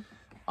plane.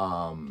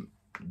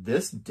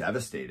 This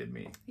devastated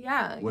me.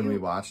 Yeah. When we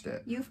watched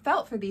it. You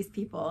felt for these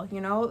people,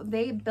 you know,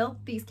 they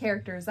built these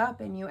characters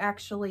up and you're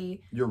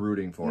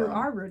rooting for them. You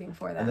are rooting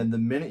for them. And then the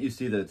minute you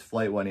see that it's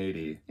Flight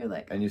 180, you're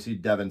like, and you see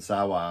Devon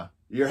Sawa,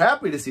 you're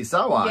happy to see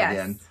Sawa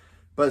again.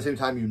 But at the same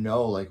time, you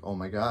know, like, oh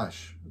my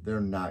gosh, they're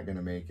not going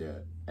to make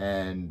it.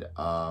 And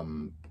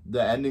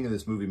the ending of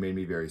this movie made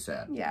me very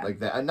sad. Yeah. Like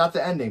that, not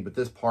the ending, but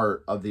this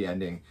part of the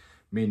ending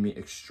made me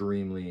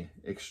extremely,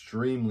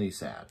 extremely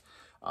sad.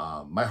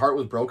 My heart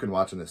was broken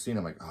watching this scene.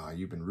 I'm like, oh,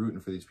 you've been rooting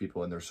for these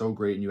people and they're so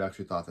great and you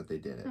actually thought that they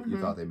did it. You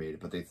thought they made it.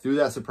 But they threw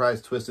that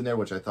surprise twist in there,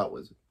 which I thought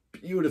was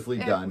beautifully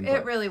done.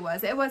 It really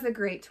was. It was a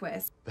great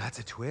twist. That's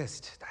a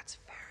twist. That's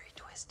very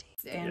twisty.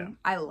 And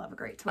I love a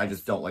great twist. I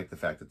just don't like the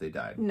fact that they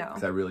died. No.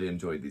 Because I really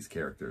enjoyed these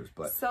characters.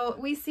 But so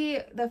we see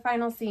the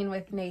final scene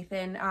with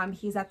Nathan.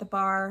 He's at the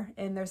bar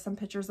and there's some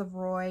pictures of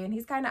Roy and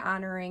he's kind of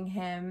honoring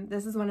him.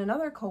 This is when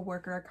another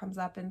co-worker comes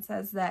up and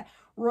says that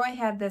Roy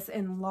had this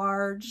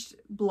enlarged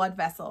blood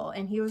vessel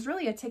and he was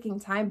really a ticking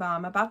time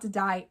bomb about to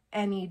die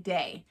any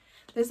day.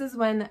 This is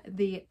when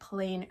the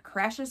plane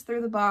crashes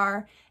through the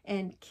bar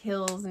and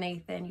kills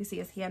Nathan. You see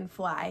his hand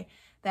fly.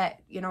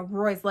 That, you know,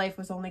 Roy's life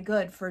was only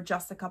good for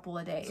just a couple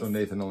of days. So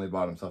Nathan only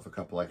bought himself a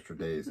couple extra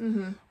days.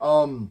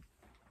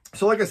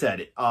 So like I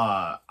said,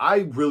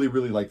 I really,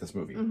 really like this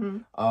movie.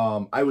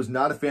 I was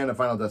not a fan of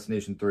Final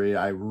Destination 3.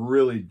 I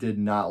really did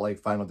not like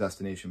Final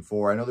Destination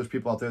 4. I know there's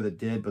people out there that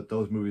did, but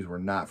those movies were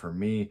not for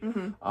me.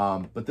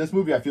 But this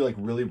movie, I feel like,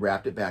 really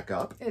wrapped it back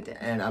up. It did.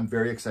 And I'm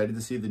very excited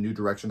to see the new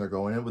direction they're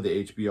going in with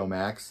the HBO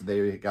Max.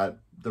 They got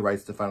the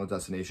rights to Final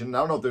Destination. I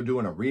don't know if they're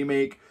doing a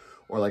remake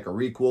or like a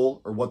requel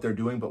or what they're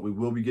doing, but we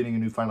will be getting a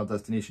new Final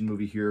Destination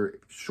movie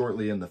here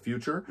shortly in the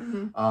future.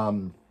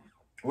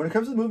 When it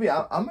comes to the movie,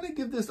 I'll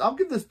give this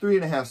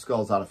 3.5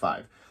 skulls out of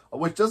 5,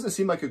 which doesn't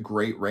seem like a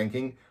great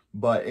ranking,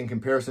 but in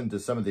comparison to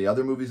some of the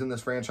other movies in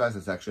this franchise,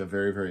 it's actually a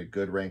very, very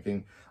good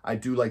ranking. I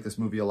do like this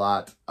movie a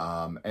lot,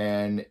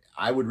 and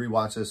I would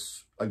rewatch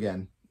this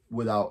again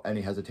without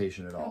any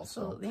hesitation at all.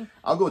 Absolutely. So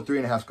I'll go with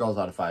 3.5 skulls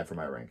out of 5 for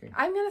my ranking.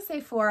 I'm going to say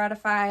 4 out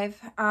of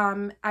 5.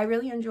 I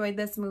really enjoyed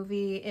this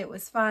movie. It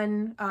was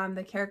fun.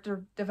 The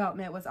character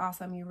development was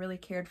awesome. You really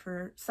cared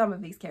for some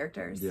of these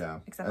characters. Yeah.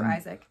 Except for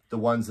Isaac. The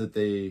ones that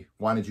they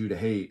wanted you to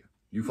hate,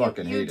 you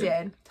fucking hated. You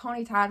did.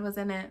 Tony Todd was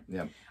in it.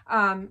 Yeah.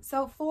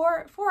 So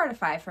 4 out of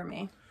 5 for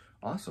me.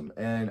 Awesome.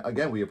 And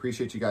again, we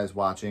appreciate you guys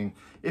watching.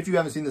 If you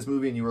haven't seen this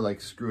movie and you were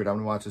like, screw it, I'm going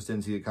to watch this,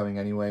 didn't see it coming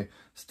anyway,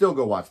 still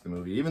go watch the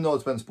movie. Even though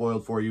it's been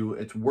spoiled for you,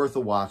 it's worth a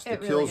watch. The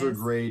kills are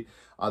great.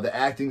 The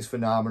acting's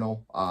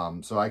phenomenal.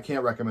 So I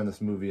can't recommend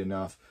this movie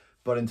enough.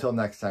 But until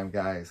next time,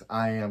 guys,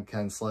 I am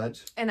Ken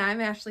Sledge. And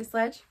I'm Ashley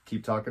Sledge.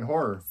 Keep talking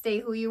horror.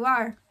 Stay who you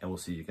are. And we'll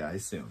see you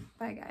guys soon.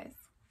 Bye, guys.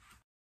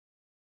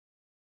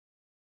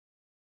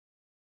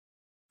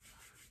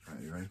 All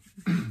right, you ready?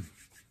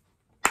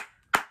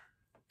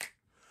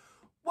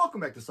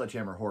 Welcome back to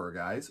Sledgehammer Horror,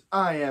 guys.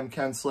 I am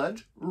Ken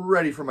Sledge,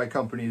 ready for my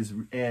company's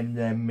okay,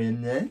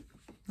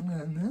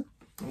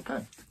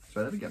 let's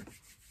try that again.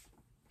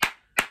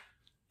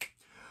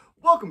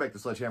 Welcome back to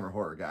Sledgehammer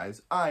Horror,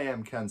 guys. I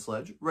am Ken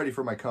Sledge, ready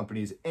for my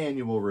company's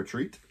annual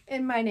retreat.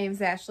 And my name's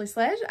Ashley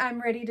Sledge.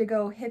 I'm ready to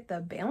go hit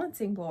the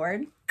balancing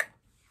board.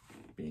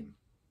 Beam.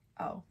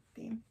 Oh,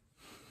 beam.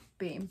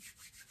 Beam.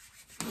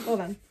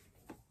 Hold on.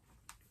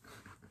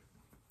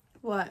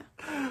 What?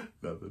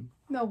 Nothing.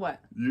 No,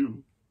 what?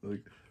 You.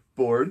 Like,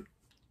 board.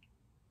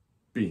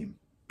 Beam.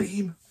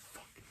 Beam.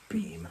 Fucking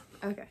beam.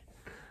 Okay.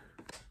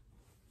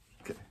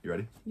 Okay, you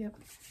ready? Yep.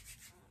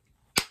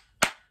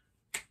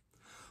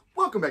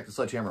 Welcome back to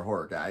Sledgehammer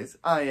Horror, guys.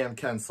 I am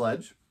Ken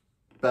Sledge.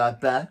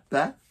 Welcome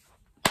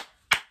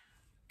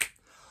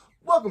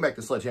back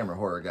to Sledgehammer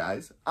Horror,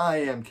 guys. I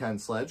am Ken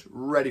Sledge,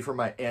 ready for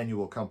my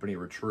annual company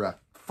retreat.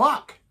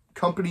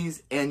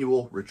 Company's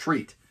annual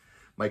retreat.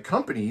 My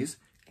company's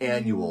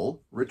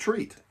annual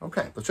retreat.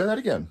 Okay, let's try that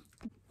again.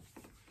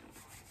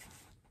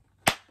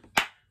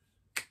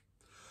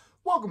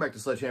 Welcome back to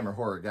Sledgehammer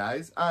Horror,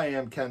 guys. I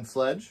am Ken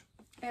Sledge.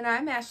 And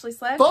I'm Ashley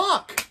Sledge.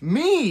 Fuck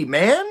me,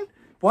 man.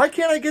 Why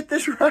can't I get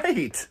this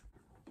right?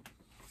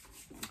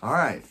 All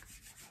right.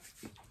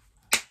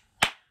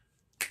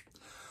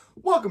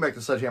 Welcome back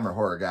to Sledgehammer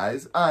Horror,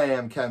 guys. I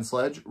am Ken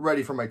Sledge,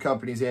 ready for my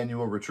company's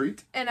annual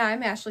retreat. And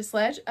I'm Ashley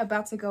Sledge,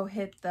 about to go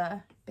hit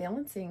the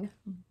balancing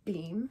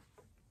beam.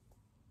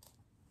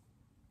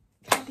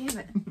 God damn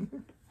it.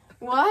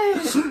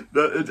 What?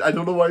 I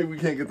don't know why we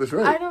can't get this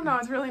right. I don't know.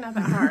 It's really not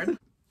that hard.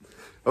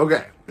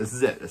 Okay, this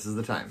is it. This is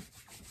the time.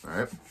 All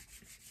right.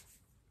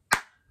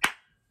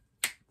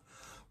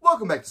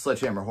 Welcome back to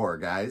Sledgehammer Horror,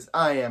 guys.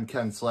 I am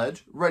Ken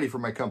Sledge, ready for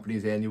my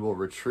company's annual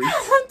retreat.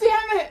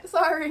 Damn it.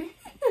 Sorry.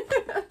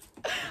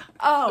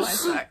 Oh, I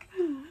suck.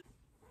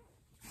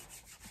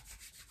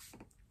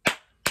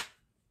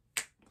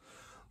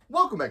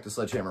 Welcome back to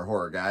Sledgehammer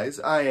Horror, guys.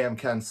 I am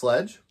Ken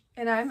Sledge.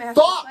 And I'm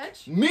Ashley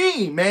Sledge.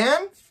 Me,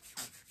 man!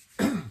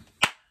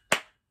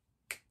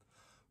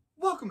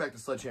 Welcome back to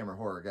Sledgehammer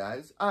Horror,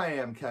 guys. I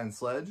am Ken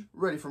Sledge,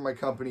 ready for my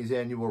company's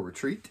annual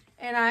retreat.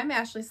 And I'm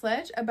Ashley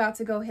Sledge, about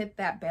to go hit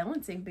that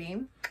balancing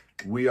beam.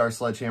 We are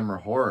Sledgehammer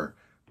Horror.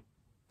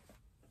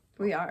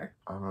 We are.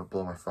 I'm gonna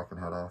blow my fucking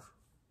head off.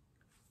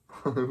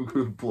 I'm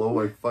gonna blow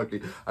my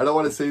fucking... I don't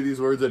want to say these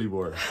words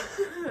anymore.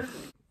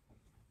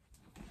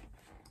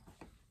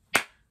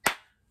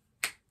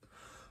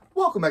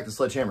 Welcome back to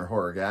Sledgehammer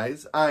Horror,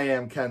 guys. I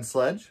am Ken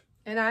Sledge.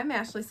 And I'm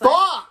Ashley Sledge.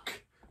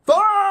 Fuck!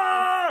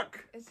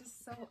 Fuck! It's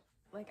just so,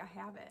 like, I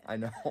have it. I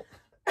know.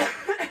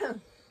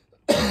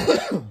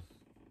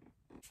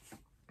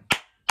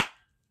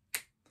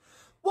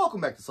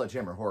 Welcome back to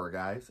Sledgehammer Horror,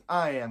 guys.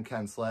 I am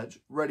Ken Sledge,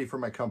 ready for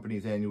my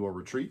company's annual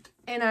retreat.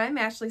 And I'm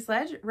Ashley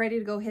Sledge, ready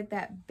to go hit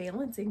that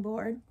balancing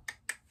board.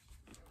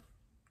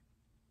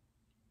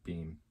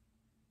 Beam.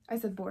 I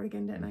said board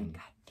again, didn't I?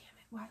 God damn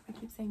it. Why do I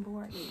keep saying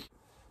board?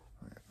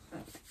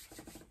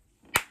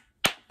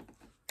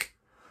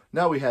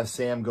 Now we have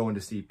Sam going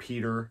to see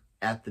Peter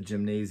at the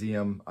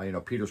gymnasium.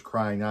 Peter's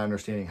crying, not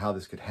understanding how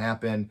this could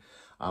happen.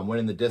 When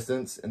in the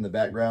distance, in the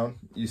background,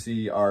 you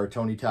see our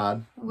Tony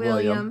Todd,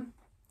 William.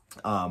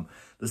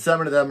 The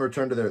 7 of them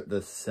return to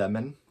the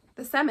semen.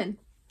 The semen.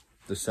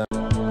 The semen.